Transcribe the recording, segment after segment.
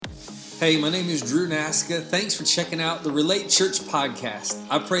Hey, my name is Drew Nasca. Thanks for checking out the Relate Church podcast.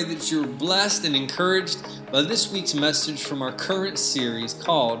 I pray that you're blessed and encouraged by this week's message from our current series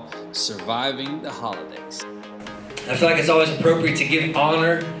called Surviving the Holidays. I feel like it's always appropriate to give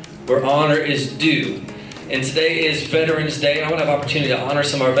honor where honor is due. And today is Veterans Day, and I want to have an opportunity to honor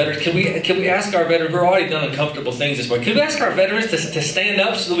some of our veterans. Can we ask our veterans, we're already done uncomfortable things this morning, can we ask our veterans to stand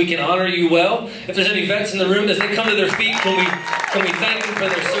up so that we can honor you well? If there's any vets in the room, as they come to their feet, can we thank them for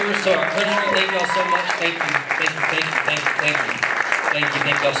their service to our country? Thank y'all so much. Thank you.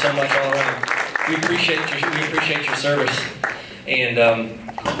 Thank y'all so much all around. We appreciate your service. And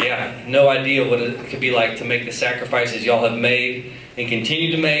no idea what it could be like to make the sacrifices y'all have made and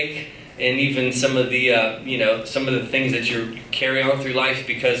continue to make. And even some of the things that you carry on through life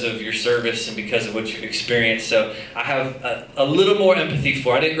because of your service and because of what you've experienced. So I have a little more empathy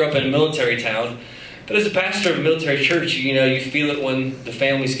for. I didn't grow up in a military town, but as a pastor of a military church, you feel it when the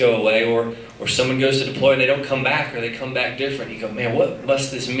families go away or someone goes to deploy and they don't come back or they come back different. You go, man, what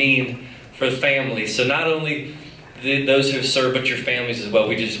must this mean for the family? So not only those who have served, but your families as well.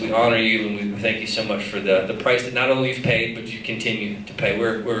 We honor you and we thank you so much for the price that not only you've paid, but you continue to pay.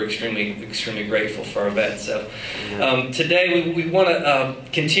 We're extremely grateful for our vets. So today we want to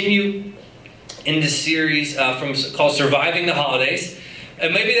continue in this series called Surviving the Holidays.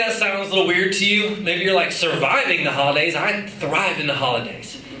 And maybe that sounds a little weird to you. Maybe you're like, surviving the holidays? I thrive in the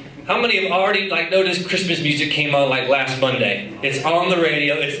holidays. How many have already noticed Christmas music came on last Monday? It's on the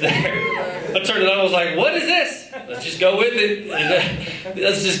radio. It's there. I turned it on. I was like, what is this? Let's just go with it.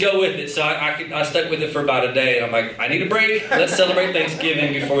 So I stuck with it for about a day. And I'm like, I need a break. Let's celebrate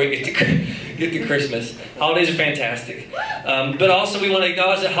Thanksgiving before we get to Christmas. Holidays are fantastic. But also we want to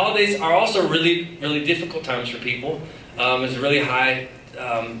acknowledge that holidays are also really, really difficult times for people. There's a really high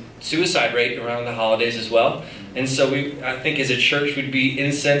suicide rate around the holidays as well. And so I think as a church we'd be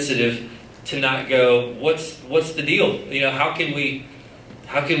insensitive to not go, what's the deal? How can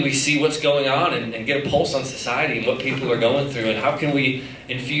we see what's going on and get a pulse on society and what people are going through, and how can we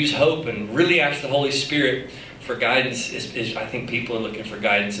infuse hope and really ask the Holy Spirit for guidance? I think people are looking for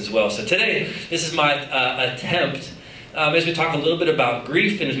guidance as well. So today, this is my attempt as we talk a little bit about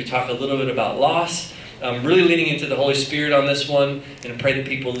grief and as we talk a little bit about loss. Really leaning into the Holy Spirit on this one, and pray that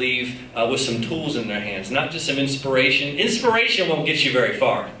people leave with some tools in their hands, not just some inspiration. Inspiration won't get you very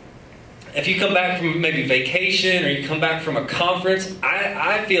far. If you come back from maybe vacation or you come back from a conference,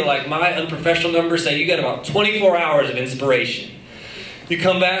 I feel like my unprofessional numbers say you got about 24 hours of inspiration. You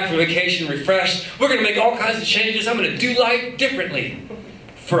come back from vacation refreshed, we're going to make all kinds of changes, I'm going to do life differently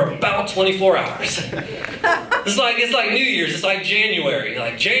for about 24 hours. It's like New Year's, it's like January.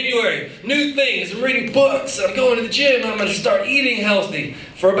 January, new things, I'm reading books, I'm going to the gym, I'm going to start eating healthy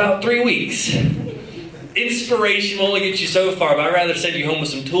for about 3 weeks. Inspiration will only get you so far, but I'd rather send you home with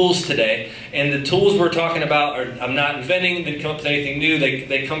some tools today. And the tools we're talking about I'm not inventing, didn't come up with anything new.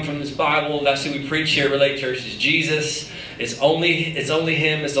 They come from this Bible. That's who we preach here at Relate Church, is Jesus. It's only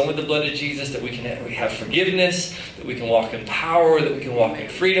Him. It's only the blood of Jesus that we have forgiveness, that we can walk in power, that we can walk in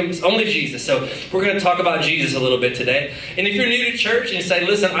freedom. It's only Jesus. So we're going to talk about Jesus a little bit today. And if you're new to church and you say,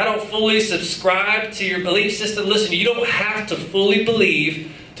 listen, I don't fully subscribe to your belief system, listen, you don't have to fully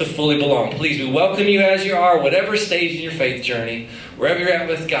believe to fully belong. Please, we welcome you as you are, whatever stage in your faith journey, wherever you're at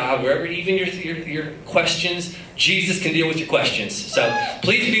with God, wherever even your questions, Jesus can deal with your questions. So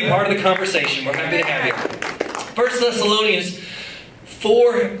please be a part of the conversation. We're happy to have you. 1 Thessalonians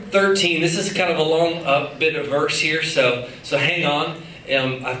 4:13. This is kind of a long bit of verse here, so hang on.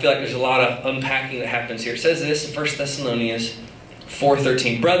 I feel like there's a lot of unpacking that happens here. It says this in 1 Thessalonians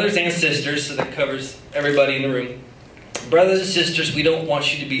 4:13. Brothers and sisters, so that covers everybody in the room. Brothers and sisters, we don't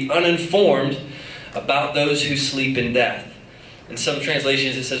want you to be uninformed about those who sleep in death. In some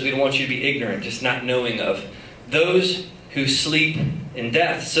translations it says we don't want you to be ignorant, just not knowing of those who sleep in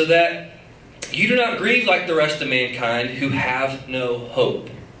death, so that you do not grieve like the rest of mankind who have no hope.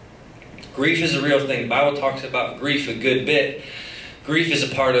 Grief is a real thing. The Bible talks about grief a good bit. Grief is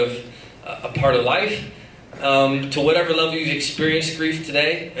a part of life. To whatever level you've experienced grief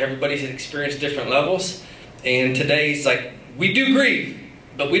today, everybody's experienced different levels. And today it's like, we do grieve,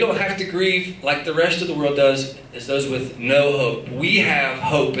 but we don't have to grieve like the rest of the world does, as those with no hope. We have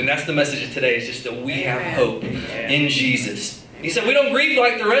hope, and that's the message of today, is just that we have hope in Jesus. He said, we don't grieve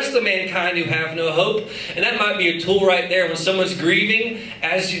like the rest of mankind who have no hope. And that might be a tool right there when someone's grieving,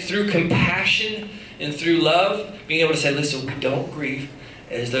 as you, through compassion and through love, being able to say, listen, we don't grieve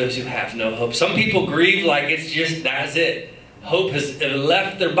as those who have no hope. Some people grieve like it's just, that's it. Hope has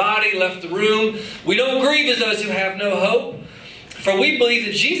left their body, left the room. We don't grieve as those who have no hope. For we believe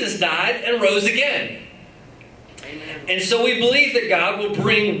that Jesus died and rose again. Amen. And so we believe that God will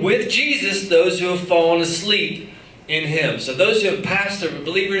bring with Jesus those who have fallen asleep in Him. So those who have passed are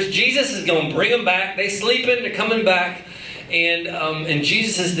believers. Jesus is going to bring them back. They sleeping, they're coming back. And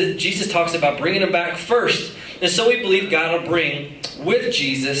Jesus talks about bringing them back first. And so we believe God will bring with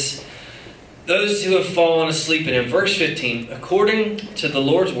Jesus those who have fallen asleep in Him. Verse 15, according to the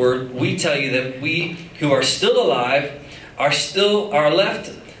Lord's word, we tell you that we who are still alive are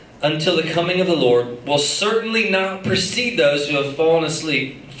left until the coming of the Lord will certainly not precede those who have fallen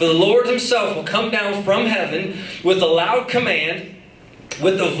asleep. For the Lord Himself will come down from heaven with a loud command,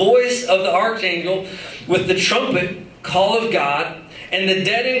 with the voice of the archangel, with the trumpet call of God, and the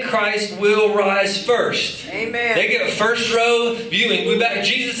dead in Christ will rise first. Amen. They get a first row viewing.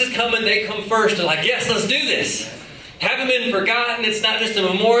 Jesus is coming, they come first. They're like, yes, let's do this. Haven't been forgotten. It's not just a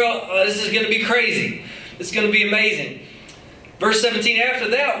memorial. This is going to be crazy. It's going to be amazing. Verse 17, after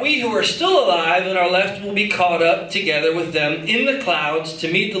that, we who are still alive and are left will be caught up together with them in the clouds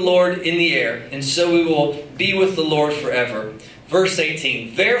to meet the Lord in the air. And so we will be with the Lord forever. Verse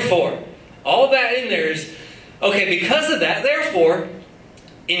 18, therefore, all that in there is, okay, because of that, therefore,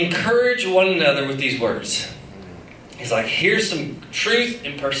 encourage one another with these words. He's like, here's some truth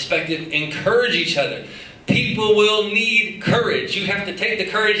and perspective. Encourage each other. People will need courage. You have to take the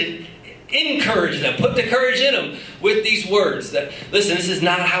courage and encourage them. Put the courage in them with these words. That, listen, this is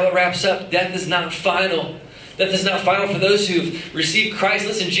not how it wraps up. Death is not final. Death is not final for those who've received Christ.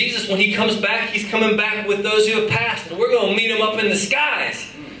 Listen, Jesus, when He comes back, He's coming back with those who have passed. And we're going to meet Him up in the skies.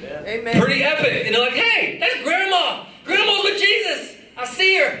 Amen. Pretty epic. And they're like, hey, that's Grandma. Grandma's with Jesus. I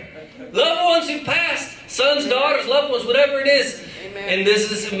see her. Loved ones who passed. Sons, daughters, loved ones, whatever it is. Amen. And there's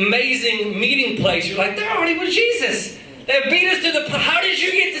this amazing meeting place. You're like, they're already with Jesus. They beat us to the... How did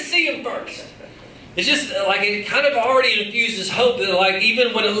you get to see Him first? It's just like it kind of already infuses hope that like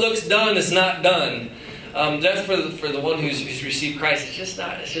even when it looks done, it's not done. Death for the one who's received Christ,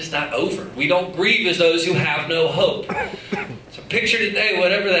 it's just not over. We don't grieve as those who have no hope. So picture today,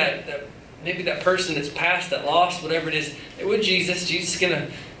 whatever that maybe that person that's passed, that lost, whatever it is, they're with Jesus.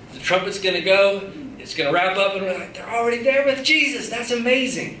 The trumpet's gonna go. It's gonna wrap up, and we're like, they're already there with Jesus. That's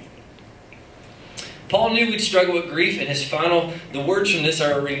amazing. Paul knew we'd struggle with grief, and the words from this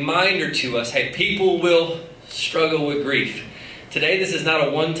are a reminder to us, hey, people will struggle with grief. Today, this is not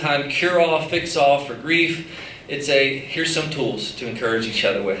a one-time cure-all, fix-all for grief. It's here's some tools to encourage each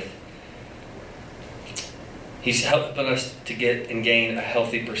other with. He's helping us to get and gain a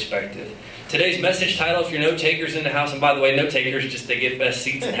healthy perspective. Today's message title, if you're note takers in the house, and by the way, note takers, they get best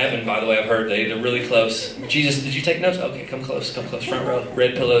seats in heaven, by the way, I've heard. They're really close. Jesus, did you take notes? Okay, come close, front row.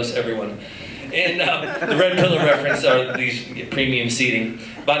 Red pillows, everyone. And the red pillow reference are these premium seating.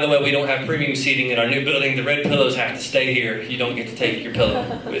 By the way, we don't have premium seating in our new building. The red pillows have to stay here. You don't get to take your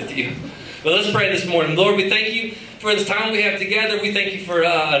pillow with you. But let's pray this morning. Lord, we thank you for this time we have together. We thank you for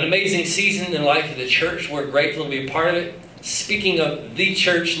an amazing season in the life of the church. We're grateful to be a part of it. Speaking of the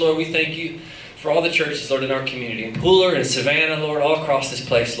church, Lord, we thank you for all the churches, Lord, in our community. In Pooler and Savannah, Lord, all across this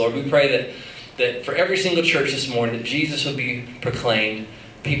place, Lord. We pray that for every single church this morning, that Jesus will be proclaimed.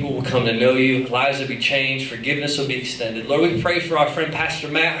 People will come to know you. Lives will be changed. Forgiveness will be extended. Lord, we pray for our friend Pastor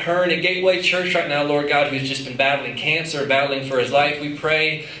Matt Hearn at Gateway Church right now, Lord God, who's just been battling cancer, battling for his life. We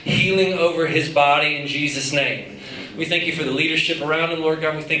pray healing over his body in Jesus' name. We thank you for the leadership around him, Lord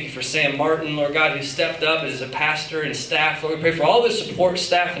God. We thank you for Sam Martin, Lord God, who stepped up as a pastor and staff. Lord, we pray for all the support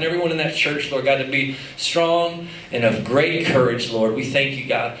staff and everyone in that church, Lord God, to be strong and of great courage, Lord. We thank you,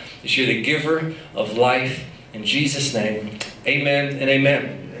 God, that you're the giver of life. In Jesus' name, amen and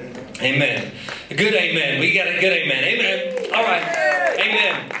amen. Amen. A good amen. We got a good amen. Amen. All right.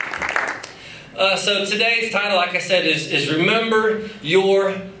 Amen. So today's title, like I said, is Remember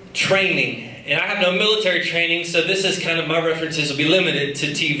Your Training. And I have no military training, so this is kind of my references will be limited to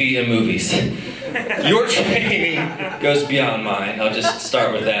TV and movies. Your training goes beyond mine. I'll just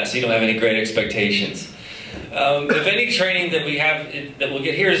start with that so you don't have any great expectations. If any training that we have that we'll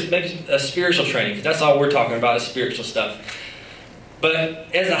get here is maybe a spiritual training, because that's all we're talking about is spiritual stuff. But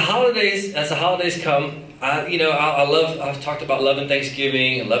as the holidays come, I've talked about loving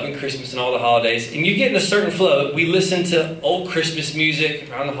Thanksgiving and loving Christmas and all the holidays, and you get in a certain flow. We listen to old Christmas music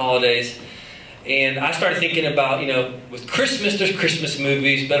around the holidays, and I started thinking about, with Christmas there's Christmas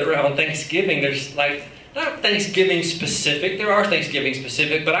movies, but around Thanksgiving there's not Thanksgiving specific. There are Thanksgiving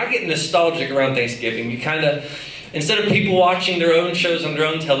specific, but I get nostalgic around Thanksgiving. You kind of, instead of people watching their own shows on their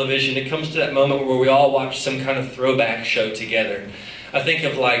own television, it comes to that moment where we all watch some kind of throwback show together. I think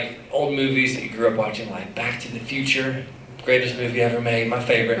of old movies that you grew up watching, like Back to the Future, greatest movie ever made, my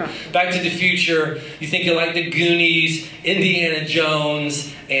favorite. Back to the Future, you think of like the Goonies, Indiana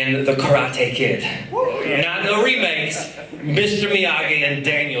Jones, and the Karate Kid. Not no remakes. Mr. Miyagi and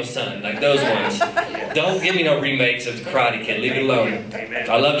Daniel-san, like those ones. Don't give me no remakes of the Karate Kid. Leave it alone.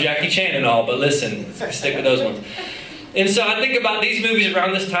 I love Jackie Chan and all, but listen, stick with those ones. And so I think about these movies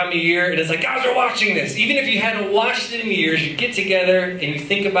around this time of year, and it's like, guys are watching this. Even if you hadn't watched it in years, you get together and you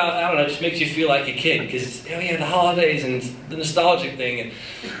think about, I don't know, it just makes you feel like a kid. Because, the holidays and it's the nostalgic thing.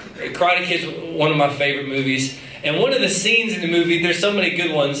 And Karate Kid's one of my favorite movies. And one of the scenes in the movie, there's so many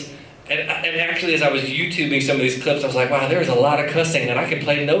good ones. And actually, as I was YouTubing some of these clips, I was like, wow, there's a lot of cussing, and I can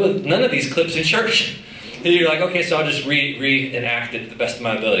play none of these clips in church. And you're like, okay, so I'll just reenact it to the best of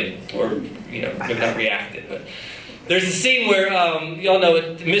my ability. Or, maybe not react it, but... There's a scene where, y'all know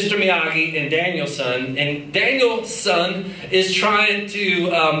it, Mr. Miyagi and Daniel-san. And Daniel-san is trying to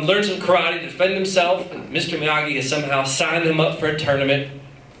learn some karate to defend himself. And Mr. Miyagi has somehow signed him up for a tournament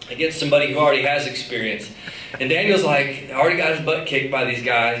against somebody who already has experience. And Daniel's like, already got his butt kicked by these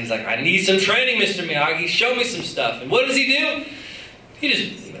guys. He's like, I need some training, Mr. Miyagi. Show me some stuff. And what does he do? He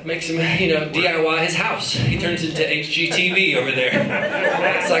just makes him, DIY his house. He turns into HGTV over there.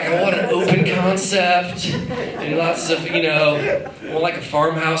 It's like, I want an open concept and lots of, more like a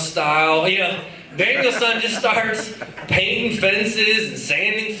farmhouse style. Daniel-san just starts painting fences and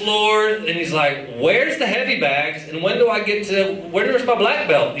sanding floors, and he's like, where's the heavy bags, and where's my black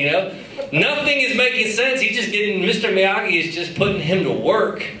belt, Nothing is making sense. He's just Mr. Miyagi is just putting him to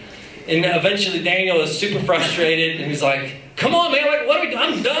work. And eventually Daniel is super frustrated, and he's like, come on, man, like, what are we doing?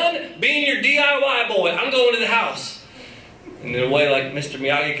 I'm done being your DIY boy. I'm going to the house. And in a way, like, Mr.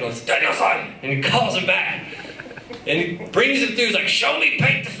 Miyagi goes, Daniel-san, and he calls him back. And he brings him through. He's like, show me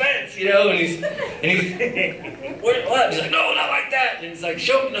paint the fence, and he's what? He's like, no, not like that. And he's like,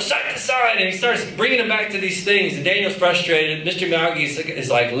 side to side. And he starts bringing him back to these things. And Daniel's frustrated. Mr. Miyagi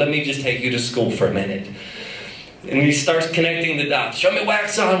is like, let me just take you to school for a minute. And he starts connecting the dots. Show me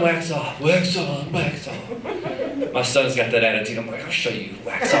wax on, wax off, wax on, wax off. My son's got that attitude. I'm like, I'll show you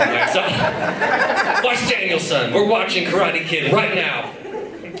wax on, wax off. Watch Daniel-san. We're watching Karate Kid right now.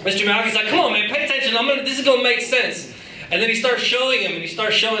 Mr. Miyagi's like, come on, man, pay attention. This is going to make sense. And then he starts showing him, and he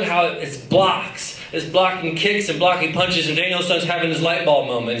starts showing how it's blocks. It's blocking kicks and blocking punches, and Daniel-san's having his light bulb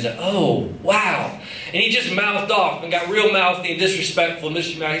moment. He's like, oh, wow. And he just mouthed off and got real mouthy and disrespectful.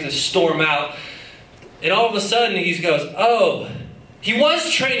 Mr. Miyagi's just storm out. And all of a sudden, he goes, oh, he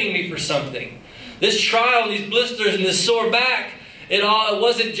was training me for something. This trial, these blisters, and this sore back, it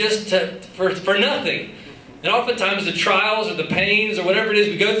wasn't just for nothing. And oftentimes the trials or the pains or whatever it is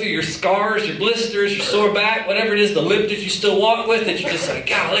we go through, your scars, your blisters, your sore back, whatever it is, the limp that you still walk with, that you're just like,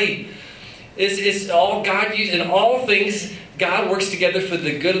 golly, it's all God used. In all things, God works together for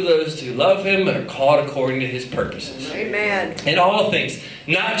the good of those who love Him and are called according to His purposes. Amen. In all things.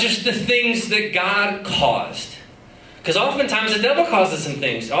 Not just the things that God caused. Because oftentimes the devil causes some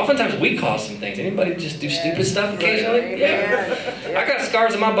things. Oftentimes we cause some things. Anybody just do stupid stuff occasionally? Yeah. I got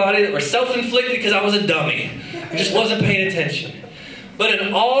scars on my body that were self-inflicted because I was a dummy. I just wasn't paying attention. But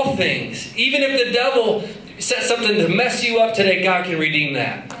in all things, even if the devil said something to mess you up today, God can redeem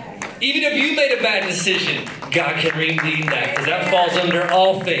that. Even if you made a bad decision, God can redeem that. Because that falls under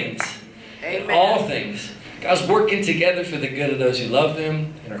all things. Amen. All things. God's working together for the good of those who love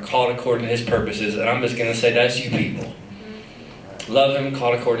Him and are called according to His purposes. And I'm just going to say that's you people. Love Him,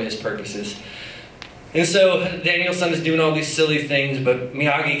 called according to His purposes. And so Daniel-san is doing all these silly things, but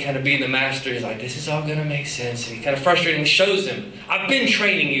Miyagi kind of being the master, he's like, this is all going to make sense. And he kind of frustratingly shows him, I've been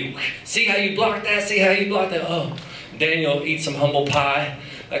training you. See how you block that? See how you block that? Oh, Daniel eats some humble pie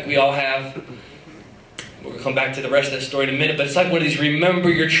like we all have. We'll come back to the rest of that story in a minute, but it's like one of these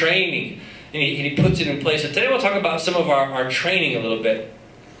remember your training. And he puts it in place. So today we'll talk about some of our training a little bit.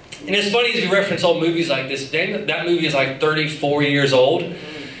 And it's funny as we reference old movies like this, that movie is like 34 years old.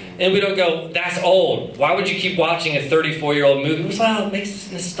 And we don't go, that's old. Why would you keep watching a 34-year-old movie? Well, it makes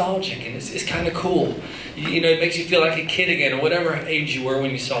it nostalgic and it's kind of cool. It makes you feel like a kid again or whatever age you were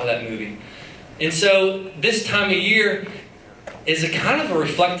when you saw that movie. And so this time of year is a kind of a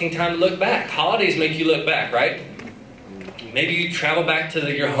reflecting time to look back. Holidays make you look back, right? Maybe you travel back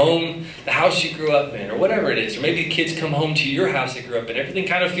to your home, the house you grew up in, or whatever it is. Or maybe the kids come home to your house they grew up in. Everything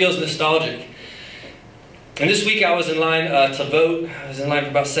kind of feels nostalgic. And this week I was in line to vote. I was in line for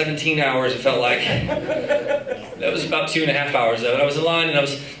about 17 hours, it felt like. That was about 2.5 hours, though. And I was in line and I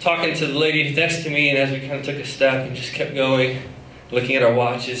was talking to the lady next to me, and as we kind of took a step and just kept going, looking at our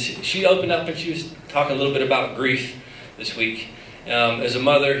watches, she opened up and she was talking a little bit about grief this week. As a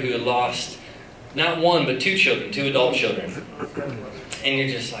mother who had lost not one, but 2 children, 2 adult children. And you're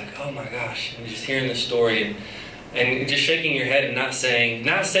just like, oh my gosh. And just hearing the story. And just shaking your head and not saying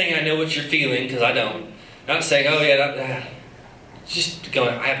I know what you're feeling, because I don't. Not saying, oh yeah, just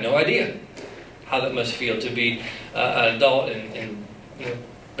going, I have no idea how that must feel to be an adult and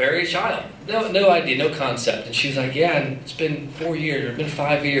bury a child. No idea, no concept. And she's like, yeah, and it's been 4 years, or it's been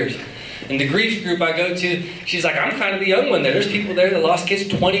 5 years. And the grief group I go to, she's like, I'm kind of the young one there. There's people there that lost kids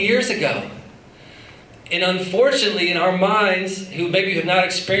 20 years ago. And unfortunately, in our minds, who maybe have not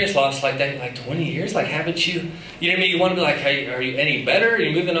experienced loss like that, like 20 years, like haven't you? You know what I mean? You want to be like, hey, are you any better? Are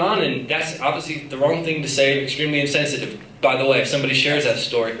you moving on? And that's obviously the wrong thing to say, extremely insensitive, by the way, if somebody shares that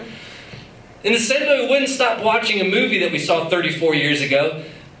story. In the same way, we wouldn't stop watching a movie that we saw 34 years ago.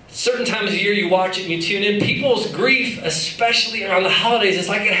 Certain times of year you watch it and you tune in. People's grief, especially around the holidays, it's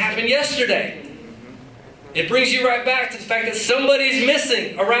like it happened yesterday. It brings you right back to the fact that somebody's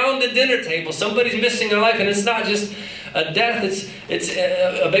missing around the dinner table. Somebody's missing their life. And it's not just a death. It's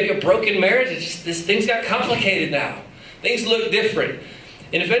maybe a broken marriage. It's just things got complicated now. Things look different.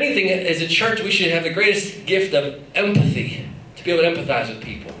 And if anything, as a church, we should have the greatest gift of empathy. To be able to empathize with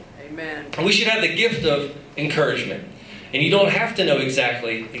people. Amen. And we should have the gift of encouragement. And you don't have to know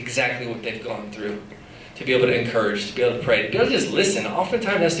exactly what they've gone through to be able to encourage, to be able to pray, to be able to just listen.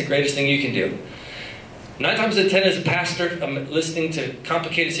 Oftentimes, that's the greatest thing you can do. 9 times out of 10 as a pastor, I'm listening to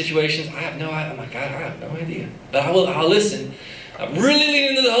complicated situations. I have no idea. But I'll listen. I'm really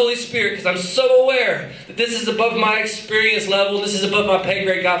leaning into the Holy Spirit because I'm so aware that this is above my experience level. This is above my pay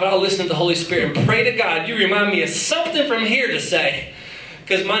grade, God. But I'll listen to the Holy Spirit and pray to God. You remind me of something from here to say.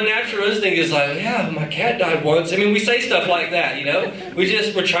 Because my natural instinct is like, yeah, my cat died once. I mean, we say stuff like that, you know. We're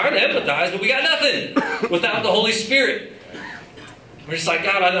trying to empathize, but we got nothing without the Holy Spirit. We're just like,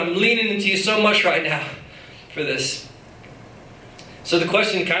 God, I'm leaning into you so much right now for this. So the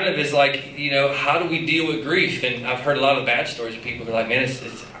question kind of is like, you know, how do we deal with grief? And I've heard a lot of bad stories of people who are like, man,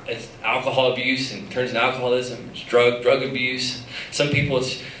 it's alcohol abuse and turns into alcoholism. It's drug abuse. Some people,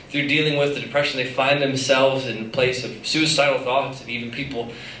 it's through dealing with the depression, they find themselves in a place of suicidal thoughts and even people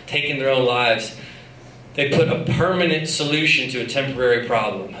taking their own lives. They put a permanent solution to a temporary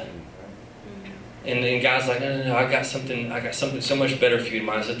problem. And God's like, no, I got something so much better for you in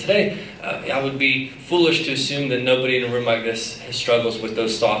mind. So today, I would be foolish to assume that nobody in a room like this struggles with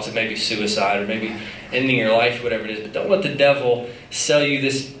those thoughts of maybe suicide or maybe ending your life, whatever it is. But don't let the devil sell you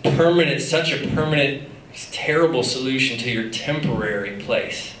this such a permanent, terrible solution to your temporary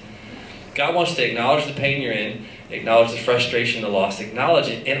place. God wants to acknowledge the pain you're in, acknowledge the frustration, the loss, acknowledge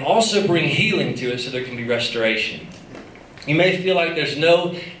it, and also bring healing to it so there can be restoration. You may feel like there's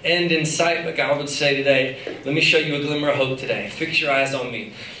no end in sight, but God would say today, let me show you a glimmer of hope today. Fix your eyes on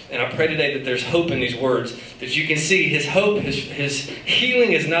me. And I pray today that there's hope in these words, that you can see His hope, His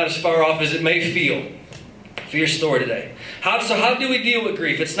healing is not as far off as it may feel for your story today. How do we deal with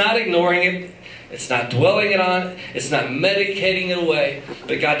grief? It's not ignoring it. It's not dwelling it on. It's not medicating it away.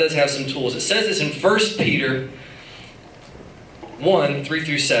 But God does have some tools. It says this in 1 Peter 1,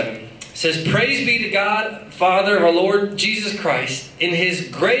 3-7. It says, praise be to God, Father of our Lord Jesus Christ. In His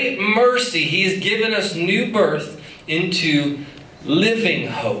great mercy, He has given us new birth into living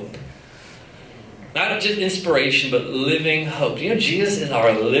hope. Not just inspiration, but living hope. You know, Jesus is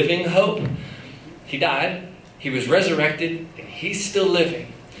our living hope. He died. He was resurrected. And He's still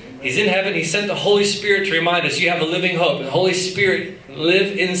living. He's in heaven. He sent the Holy Spirit to remind us you have a living hope. And the Holy Spirit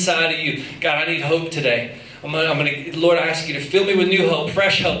live inside of you. God, I need hope today. Lord, I ask you to fill me with new hope,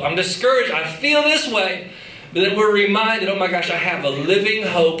 fresh hope. I'm discouraged. I feel this way. But then we're reminded, oh my gosh, I have a living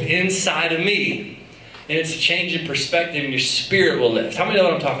hope inside of me. And it's a change in perspective and your spirit will lift. How many know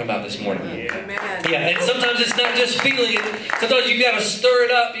what I'm talking about this morning? Amen. Yeah, and sometimes it's not just feeling it. Sometimes you've got to stir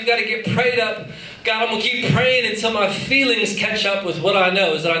it up. You've got to get prayed up. God, I'm going to keep praying until my feelings catch up with what I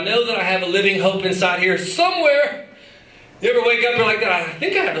know. Is that I know that I have a living hope inside here somewhere. You ever wake up and like that? I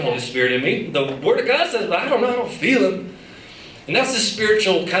think I have the Holy Spirit in me. The Word of God says, but I don't know. I don't feel Him. And that's the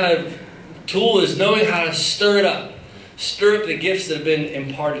spiritual kind of tool, is knowing how to stir it up. Stir up the gifts that have been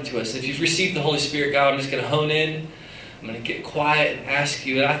imparted to us. If you've received the Holy Spirit, God, I'm just going to hone in. I'm going to get quiet and ask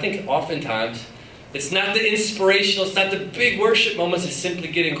you. And I think oftentimes it's not the inspirational, it's not the big worship moments. It's simply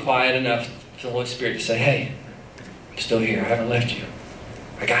getting quiet enough for the Holy Spirit to say, hey, I'm still here. I haven't left you.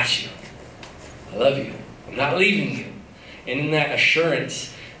 I got you. I love you. I'm not leaving you. And in that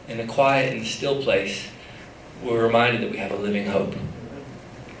assurance, in the quiet and the still place, we're reminded that we have a living hope.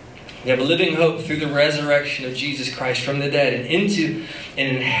 We have a living hope through the resurrection of Jesus Christ from the dead and into an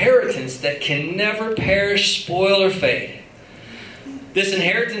inheritance that can never perish, spoil, or fade. This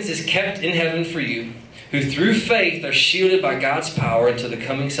inheritance is kept in heaven for you, who through faith are shielded by God's power until the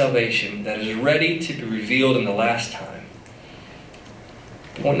coming salvation that is ready to be revealed in the last time.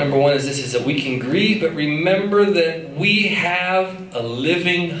 Point number one is this, is that we can grieve, but remember that we have a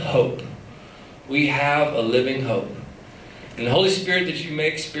living hope. We have a living hope. And the Holy Spirit that you may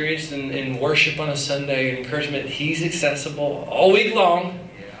experience in worship on a Sunday and encouragement, He's accessible all week long.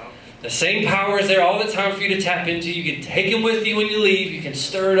 The same power is there all the time for you to tap into. You can take Him with you when you leave. You can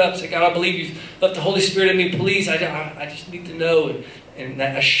stir it up. Say, God, I believe You've left the Holy Spirit in me. Please, I just need to know. And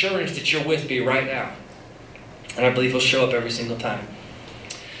that assurance that You're with me right now. And I believe He'll show up every single time.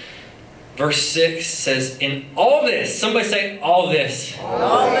 Verse 6 says, in all this, somebody say, all this.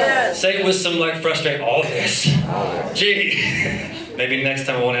 All this. Say it with some frustration, all this. Gee. Maybe next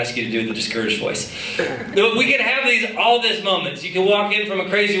time I won't ask you to do the discouraged voice. We can have these all this moments. You can walk in from a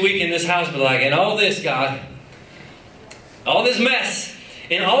crazy week in this house and be like, and all this, God, all this mess,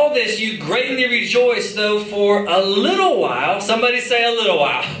 in all this you greatly rejoice, though for a little while. Somebody say a little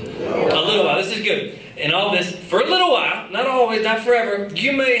while. A little while. This is good. In all this, for a little while, not always, not forever,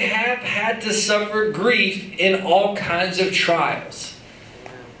 you may have had to suffer grief in all kinds of trials.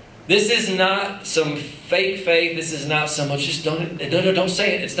 This is not some fake faith. This is not so much, just don't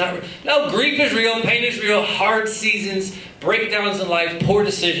say it. It's not. No, grief is real. Pain is real. Hard seasons, breakdowns in life, poor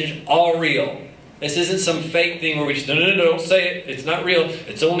decisions, all real. This isn't some fake thing where we just, no, don't say it. It's not real.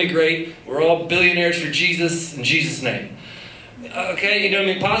 It's only great. We're all billionaires for Jesus in Jesus' name. Okay, you know what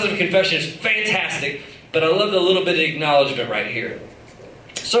I mean? Positive confession is fantastic, but I love the little bit of acknowledgement right here.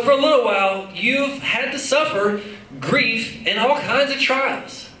 So for a little while, you've had to suffer grief in all kinds of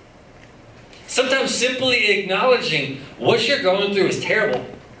trials. Sometimes simply acknowledging what you're going through is terrible.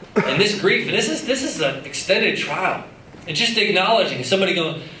 And this grief, and this is an extended trial. And just acknowledging, somebody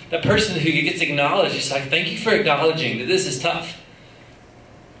going, that person who gets acknowledged, it's like, thank you for acknowledging that this is tough.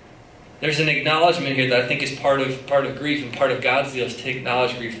 There's an acknowledgement here that I think is part of grief, and part of God's deal is to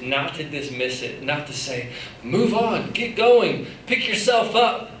acknowledge grief, not to dismiss it, not to say, move on, get going, pick yourself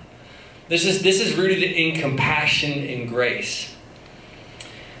up. This is rooted in compassion and grace.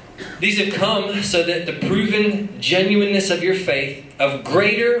 These have come so that the proven genuineness of your faith of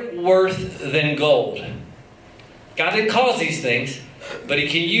greater worth than gold. God didn't cause these things, but He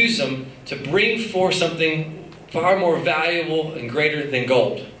can use them to bring forth something far more valuable and greater than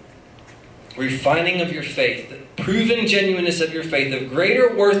gold. Refining of your faith, the proven genuineness of your faith of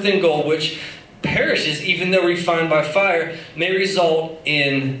greater worth than gold, which perishes even though refined by fire, may result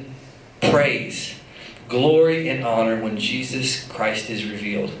in praise, glory, and honor when Jesus Christ is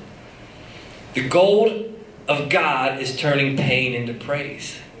revealed. The gold of God is turning pain into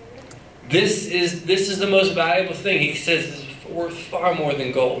praise. This is the most valuable thing. He says is worth far more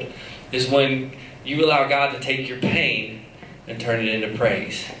than gold, is when you allow God to take your pain and turn it into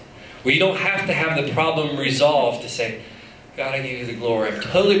praise. Where you don't have to have the problem resolved to say, God, I give you the glory. I'm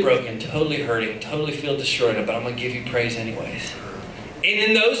totally broken, totally hurting, totally feel destroyed, but I'm going to give you praise anyways. And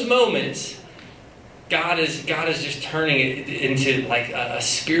in those moments, God is just turning it into like a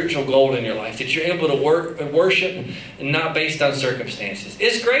spiritual gold in your life, that you're able to worship and not based on circumstances.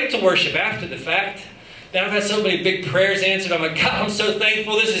 It's great to worship after the fact. Man, I've had so many big prayers answered. I'm like, God, I'm so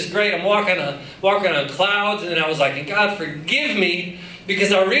thankful. This is great. I'm walking on clouds. And then I was like, God, forgive me,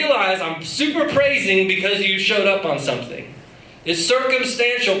 because I realize I'm super praising because you showed up on something. It's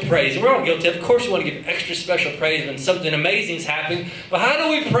circumstantial praise. We're all guilty. Of course we want to give extra special praise when something amazing is happening. But how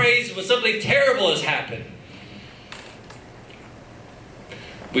do we praise when something terrible has happened?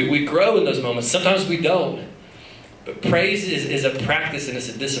 We grow in those moments. Sometimes we don't. But praise is a practice and it's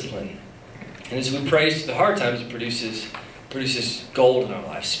a discipline. And as we praise through the hard times, it produces gold in our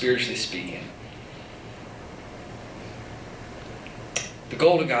lives, spiritually speaking. The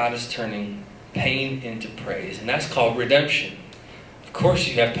gold of God is turning pain into praise. And that's called redemption. Of course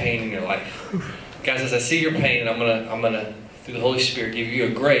you have pain in your life. Guys, as I see your pain, I'm gonna through the Holy Spirit give you a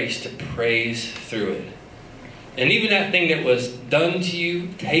grace to praise through it. And even that thing that was done to you,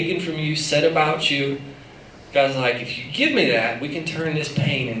 taken from you, said about you, God's like, if you give me that, we can turn this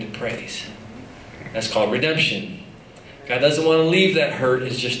pain into praise. That's called redemption. God doesn't want to leave that hurt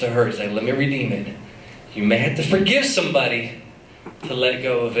as just a hurt. He's like, let me redeem it. You may have to forgive somebody to let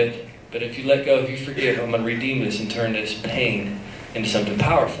go of it. But if you let go, if you forgive, I'm going to redeem this and turn this pain into something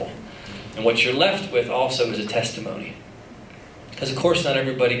powerful. And what you're left with also is a testimony. Because of course not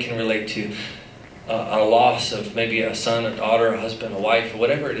everybody can relate to a loss of maybe a son, a daughter, a husband, a wife, or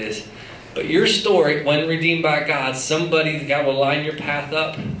whatever it is. But your story, when redeemed by God, God will line your path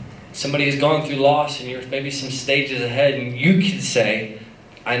up. Somebody has gone through loss and you're maybe some stages ahead, and you can say,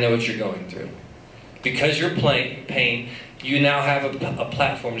 I know what you're going through. Because you're pain, you now have a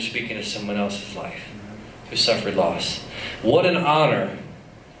platform to speak into someone else's life who suffered loss. What an honor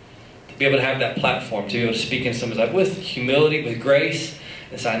to be able to have that platform, to be able to speak in someone's life with humility, with grace,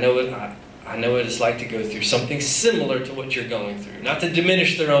 And so I know what it's like to go through something similar to what you're going through. Not to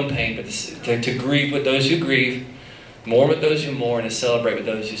diminish their own pain, but to grieve with those who grieve, mourn with those who mourn, and celebrate with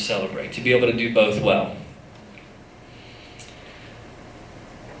those who celebrate. To be able to do both well.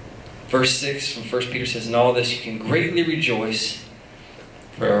 Verse 6 from 1 Peter says, "In all this you can greatly rejoice.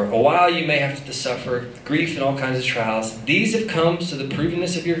 For a while you may have to suffer grief and all kinds of trials. These have come to the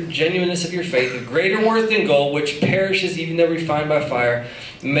genuineness of your faith, of greater worth than gold, which perishes even though refined by fire,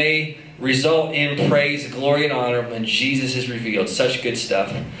 may result in praise, glory, and honor when Jesus is revealed." Such good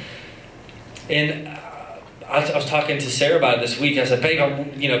stuff. And I was talking to Sarah about it this week. I said, "Babe,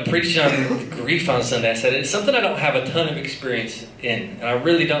 I'm preaching on grief on Sunday." I said, "It's something I don't have a ton of experience in, and I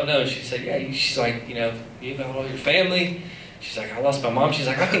really don't know." She said, "Yeah." She's like, "You have all your family." She's like, "I lost my mom." She's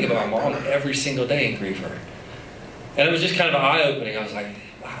like, "I think about my mom every single day and grieve her." And it was just kind of eye-opening. I was like,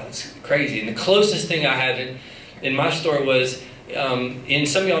 wow, that's crazy. And the closest thing I had in my story was, and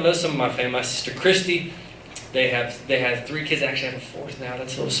some of y'all know some of my family. My sister Christy, they had 3 kids. They actually have a 4th now.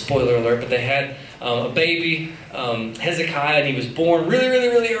 That's a little spoiler alert. But they had a baby, Hezekiah, and he was born really, really,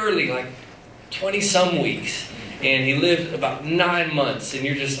 really early, like 20-some weeks. And he lived about 9 months, and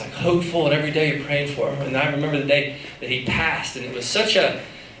you're just like hopeful, and every day you're praying for him. And I remember the day that he passed, and it was such a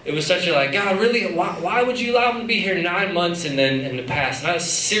like, God, really, why would you allow him to be here 9 months and then to pass? And I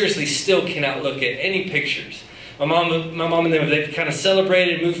seriously still cannot look at any pictures. My mom and them, they've kind of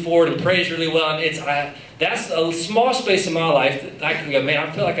celebrated, moved forward, and praised really well. And that's a small space in my life that I can go, man,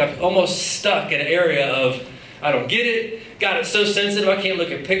 I feel like I'm almost stuck in an area of, I don't get it. God, it's so sensitive, I can't look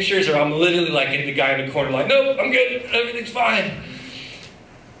at pictures, or I'm literally like the guy in the corner like, nope, I'm good, everything's fine.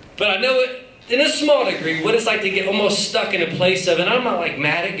 But I know it, in a small degree, what it's like to get almost stuck in a place of, and I'm not like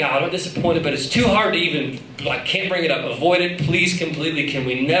mad at God, I'm disappointed, but it's too hard to even, can't bring it up. Avoid it, please, completely. Can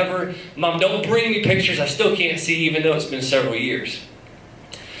we never? Mom, don't bring me pictures I still can't see, even though it's been several years.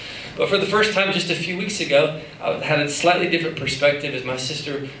 But for the first time just a few weeks ago, I had a slightly different perspective as my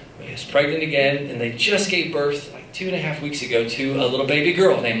sister is pregnant again, and they just gave birth 2.5 weeks ago to a little baby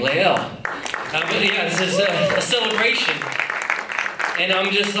girl named Lael. This is a celebration. And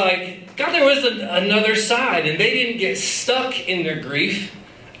I'm just like, God, there was another side, and they didn't get stuck in their grief.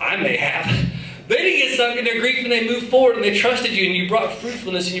 I may have. They didn't get stuck in their grief, and they moved forward, and they trusted you, and you brought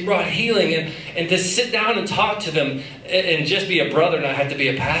fruitfulness, and you brought healing, and to sit down and talk to them and just be a brother, and I had to be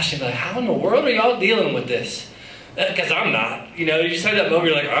a pastor, and be like, how in the world are y'all dealing with this? Because I'm not. You just had that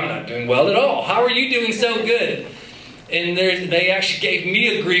moment, you're like, I'm not doing well at all. How are you doing so good? And they actually gave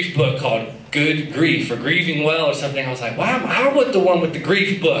me a grief book called Good Grief, or Grieving Well, or something. I was like, wow, I'm with the one with the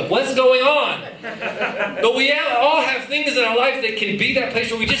grief book. What's going on? But we all have things in our life that can be that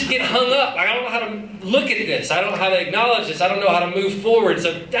place where we just get hung up. I don't know how to look at this. I don't know how to acknowledge this. I don't know how to move forward.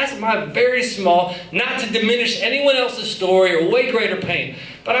 So that's my very small, not to diminish anyone else's story or way greater pain.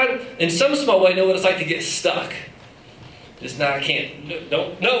 But I, in some small way, know what it's like to get stuck. Just now, can't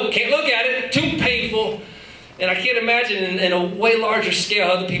look at it. Too painful. And I can't imagine in a way larger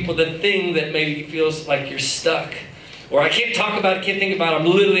scale other people the thing that maybe feels like you're stuck. Or I can't talk about it, can't think about it. I'm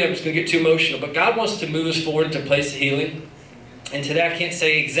just going to get too emotional. But God wants to move us forward into a place of healing. And today I can't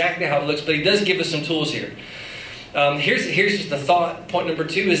say exactly how it looks, but He does give us some tools here. Here's just the thought. Point number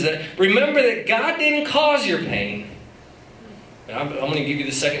 2 is that remember that God didn't cause your pain. And I'm going to give you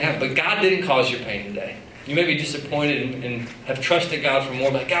the second half, but God didn't cause your pain today. You may be disappointed and have trusted God for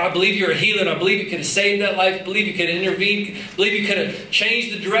more. But God, I believe you're a healer. I believe you could have saved that life. I believe you could have intervened. I believe you could have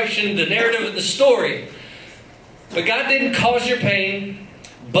changed the direction, the narrative of the story. But God didn't cause your pain,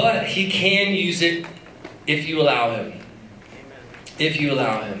 but He can use it if you allow Him. If you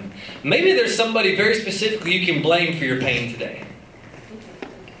allow Him. Maybe there's somebody very specifically you can blame for your pain today.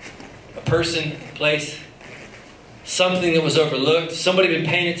 A person, a place, something that was overlooked. Somebody been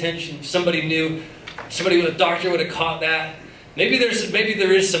paying attention. Somebody knew. Somebody with a doctor would have caught that. Maybe there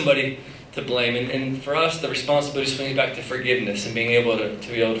is somebody to blame. And for us, the responsibility swings back to forgiveness and being able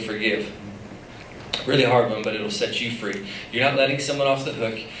to forgive. Really hard one, but it'll set you free. You're not letting someone off the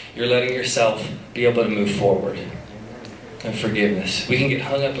hook. You're letting yourself be able to move forward. And forgiveness. We can get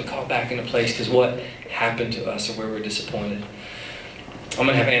hung up and caught back into place because what happened to us or where we're disappointed. I'm going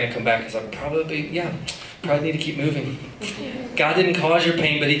to have Anna come back because I'll probably need to keep moving. God didn't cause your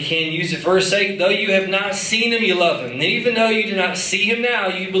pain, but He can use it. Verse 8, though you have not seen Him, you love Him. And even though you do not see Him now,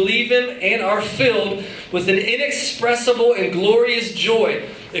 you believe Him and are filled with an inexpressible and glorious joy.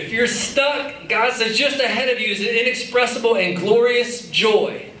 If you're stuck, God says just ahead of you is an inexpressible and glorious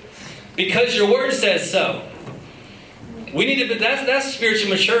joy. Because your Word says so. We need to, that's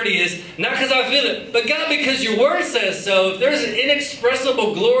spiritual maturity, is not because I feel it, but God, because your Word says so. If there's an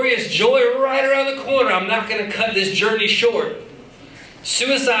inexpressible, glorious joy right around the corner, I'm not going to cut this journey short.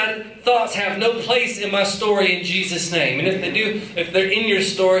 Suicide thoughts have no place in my story in Jesus' name. And if they do, if they're in your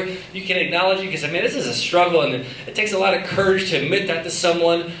story, you can acknowledge it. You can say, man, this is a struggle. And it takes a lot of courage to admit that to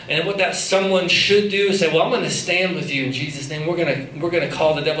someone. And what that someone should do is say, well, I'm going to stand with you in Jesus' name. We're going to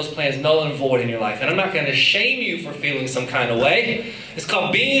call the devil's plans null and void in your life. And I'm not going to shame you for feeling some kind of way. It's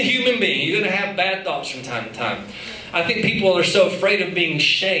called being a human being. You're going to have bad thoughts from time to time. I think people are so afraid of being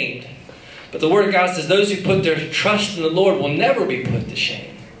shamed. But the Word of God says those who put their trust in the Lord will never be put to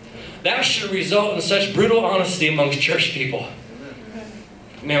shame. That should result in such brutal honesty amongst church people.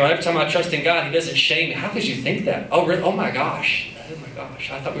 Man, every time I trust in God, He doesn't shame me. How could you think that? Oh, really? Oh my gosh.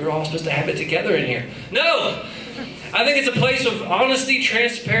 I thought we were all supposed to have it together in here. No! I think it's a place of honesty,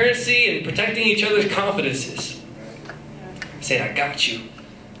 transparency, and protecting each other's confidences. Saying, I got you.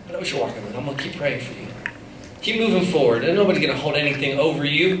 I know what you're walking with. I'm going to keep praying for you. Keep moving forward. And nobody's going to hold anything over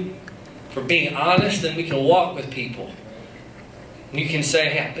you. For being honest, then we can walk with people. And you can say,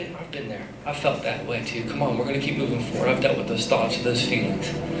 hey, I've been there. I felt that way too. Come on, we're going to keep moving forward. I've dealt with those thoughts and those feelings.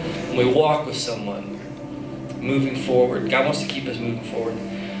 When we walk with someone, moving forward, God wants to keep us moving forward.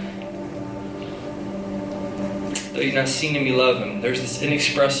 Though you've not seen Him, you love Him. There's this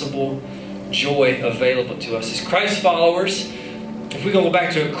inexpressible joy available to us. As Christ followers, if we're going to go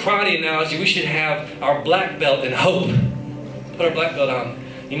back to a karate analogy, we should have our black belt in hope. Put our black belt on.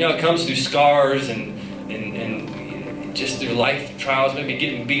 You know, it comes through scars and just through life trials, maybe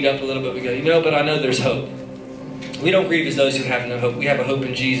getting beat up a little bit. We go, but I know there's hope. We don't grieve as those who have no hope. We have a hope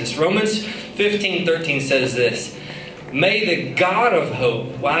in Jesus. Romans 15:13 says this. May the God of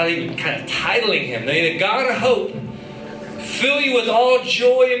hope, while even kind of titling Him, may the God of hope fill you with all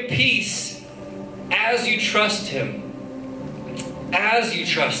joy and peace as you trust Him. As you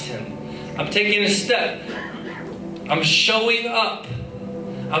trust Him. I'm taking a step. I'm showing up.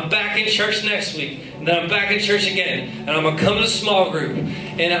 I'm back in church next week. And then I'm back in church again. And I'm going to come to a small group.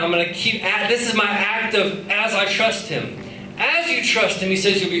 And I'm going to keep this is my act of as I trust Him. As you trust Him, He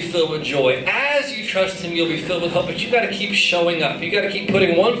says you'll be filled with joy. As you trust Him, you'll be filled with hope. But you've got to keep showing up. You've got to keep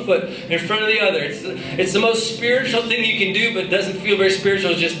putting one foot in front of the other. It's the most spiritual thing you can do, but it doesn't feel very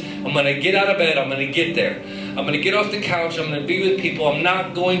spiritual. It's just, I'm going to get out of bed. I'm going to get there. I'm going to get off the couch. I'm going to be with people. I'm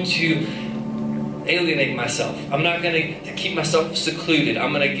not going to alienate myself. I'm not going to keep myself secluded.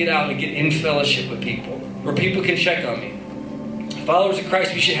 I'm going to get out and get in fellowship with people where people can check on me. Followers of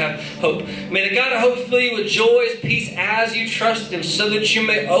Christ, we should have hope. May the God of hope fill you with joy and peace as you trust Him, so that you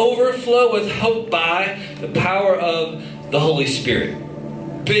may overflow with hope by the power of the Holy Spirit.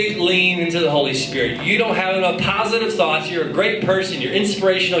 Big lean into the Holy Spirit. You don't have enough positive thoughts. You're a great person. You're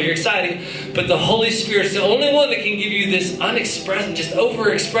inspirational. You're exciting. But the Holy Spirit's the only one that can give you this unexpressed, just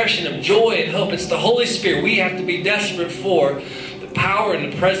overexpression of joy and hope. It's the Holy Spirit. We have to be desperate for the power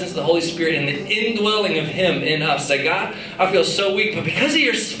and the presence of the Holy Spirit and the indwelling of Him in us. Say, God, I feel so weak, but because of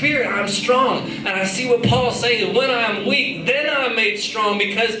your Spirit, I'm strong. And I see what Paul's saying. When I'm weak, then I'm made strong,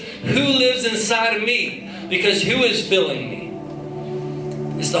 because who lives inside of me? Because who is filling me?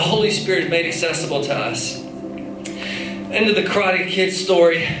 It's the Holy Spirit made accessible to us. End of the Karate Kid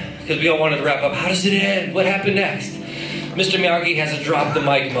story, because we all wanted to wrap up. How does it end? What happened next? Mr. Miyagi has a drop the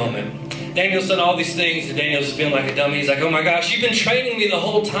mic moment. Daniel's done all these things, and Daniel's feeling like a dummy. He's like, oh my gosh, you've been training me the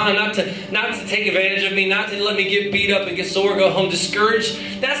whole time not to take advantage of me, not to let me get beat up and get sore, go home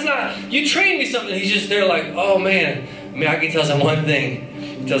discouraged. That's not, you trained me something. He's just there like, oh man. Miyagi tells him one thing.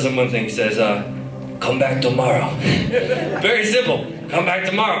 He says, come back tomorrow. Very simple. Come back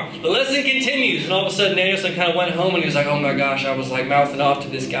tomorrow. The lesson continues. And all of a sudden, Danielson kind of went home and he was like, oh my gosh, I was like mouthing off to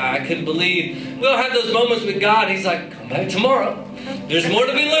this guy. I couldn't believe. We all have those moments with God. He's like, come back tomorrow. There's more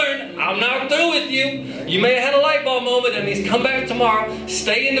to be learned. I'm not through with you. You may have had a light bulb moment. That means come back tomorrow.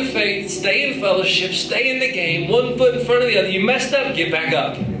 Stay in the faith. Stay in fellowship. Stay in the game. One foot in front of the other. You messed up. Get back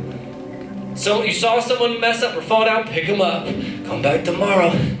up. So you saw someone mess up or fall down. Pick them up. Come back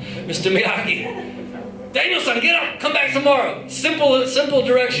tomorrow. Mr. Miyagi. Danielson, get up. Come back tomorrow. Simple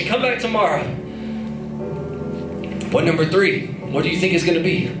direction. Come back tomorrow. Point number 3. What do you think is going to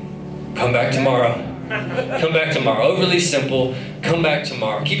be? Come back tomorrow. Come back tomorrow. Overly simple. Come back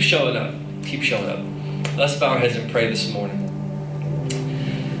tomorrow. Keep showing up. Keep showing up. Let's bow our heads and pray this morning.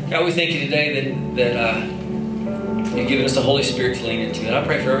 God, we thank you today that you've given us the Holy Spirit to lean into. And I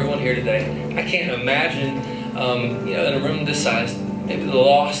pray for everyone here today. I can't imagine, in a room this size, maybe the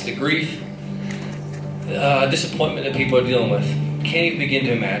loss, the grief, disappointment that people are dealing with. Can't even begin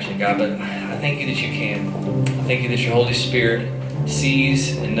to imagine, God, but I thank you that you can. I thank you that your Holy Spirit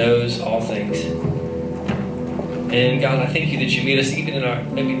sees and knows all things. And God, I thank you that you meet us even in our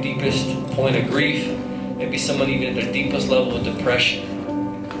maybe deepest point of grief, maybe someone even at their deepest level of depression.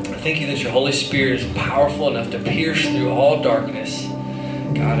 I thank you that your Holy Spirit is powerful enough to pierce through all darkness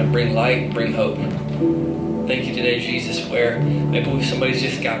God, and bring light, bring hope. Thank you today, Jesus, where maybe somebody's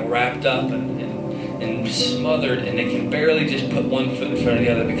just got wrapped up and smothered, and they can barely just put one foot in front of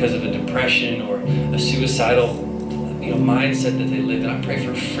the other because of a depression or a suicidal mindset that they live in. I pray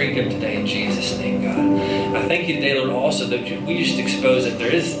for freedom today in Jesus' name, God. I thank you today, Lord, also that we just expose that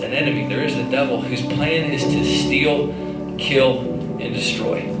there is an enemy, there is the devil, whose plan is to steal, kill, and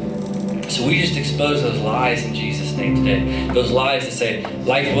destroy. So we just expose those lies in Jesus' name today. Those lies that say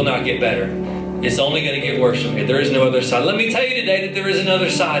life will not get better. It's only going to get worse from here. There is no other side. Let me tell you today that there is another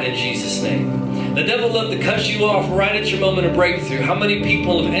side in Jesus' name. The devil loved to cut you off right at your moment of breakthrough. How many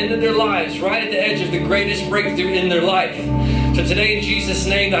people have ended their lives right at the edge of the greatest breakthrough in their life? So today in Jesus'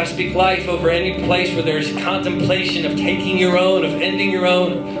 name, I speak life over any place where there's contemplation of taking your own, of ending your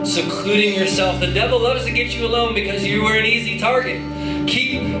own, secluding yourself. The devil loves to get you alone because you are an easy target.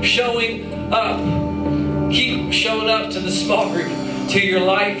 Keep showing up. Keep showing up to the small group, to your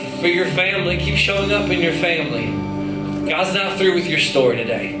life, for your family. Keep showing up in your family. God's not through with your story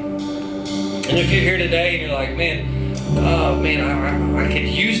today. And if you're here today and you're like, I could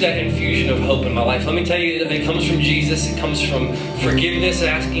use that infusion of hope in my life. Let me tell you that it comes from Jesus. It comes from forgiveness,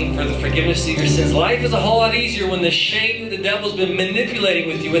 asking for the forgiveness of your sins. Life is a whole lot easier when the shame that the devil's been manipulating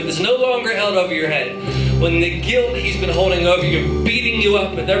with you with is no longer held over your head. When the guilt he's been holding over you, beating you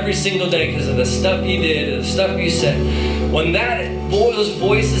up with every single day because of the stuff you did, or the stuff you said. When those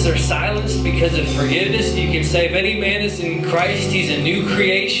voices are silenced because of forgiveness, you can say, if any man is in Christ, he's a new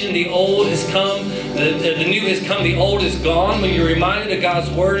creation. The old has come, the new has come, the old is gone. When you're reminded of God's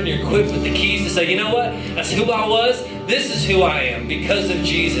word and you're equipped with the keys to say, you know what? That's who I was. This is who I am because of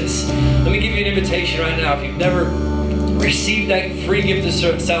Jesus. Let me give you an invitation right now. If you've never received that free gift of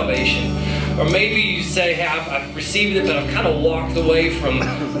salvation, or maybe you say, hey, I've received it, but I've kind of walked away from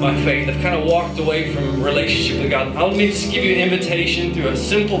my faith. I've kind of walked away from relationship with God. Let me just give you an invitation through a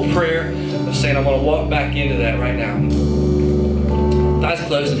simple prayer of saying, I want to walk back into that right now. Eyes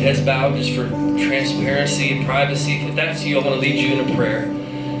closed and heads bowed, just for transparency and privacy. If that's you, I want to lead you in a prayer.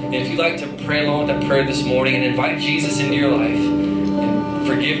 And if you'd like to pray along with that prayer this morning and invite Jesus into your life, and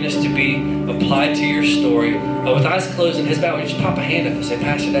forgiveness to be applied to your story, with eyes closed and heads bowed, just pop a hand up and say,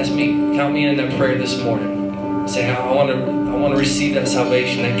 Pastor, that's me. Count me in that prayer this morning. Say, I want to receive that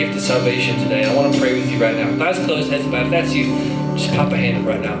salvation, that gift of salvation today. I want to pray with you right now. With eyes closed, heads bowed. If that's you, just pop a hand up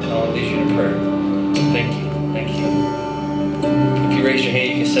right now. I want to lead you in prayer. Thank you. Thank you. If you raise your hand,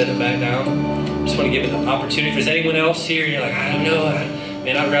 you can set it back down. Just want to give it an opportunity. If there's anyone else here, and you're like, I don't know,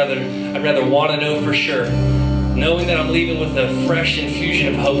 I'd rather want to know for sure. Knowing that I'm leaving with a fresh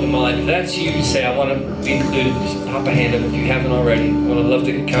infusion of hope in my life. If that's you, you say, I want to be included. Just pop a hand up if you haven't already. I would love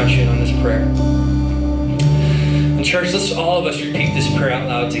to count you in on this prayer. And church, let's all of us repeat this prayer out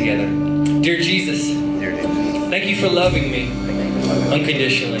loud together. Dear Jesus, thank you for loving me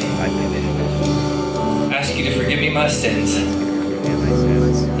unconditionally. I ask you to forgive me my sins.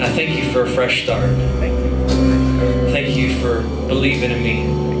 And I thank you for a fresh start. Thank you for believing in me,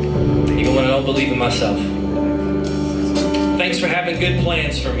 even when I don't believe in myself. Thanks for having good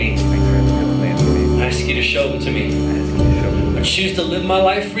plans for me. I ask you to show them to me. I choose to live my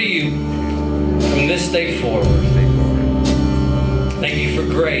life for you from this day forward. Thank you for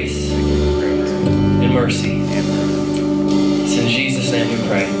grace and mercy. It's in Jesus' name we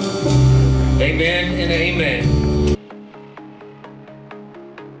pray. Amen and amen.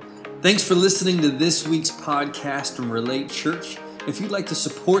 Thanks for listening to this week's podcast from Relate Church. If you'd like to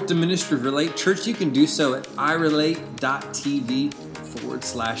support the ministry of Relate Church, you can do so at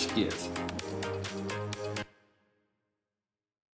irelate.tv/give.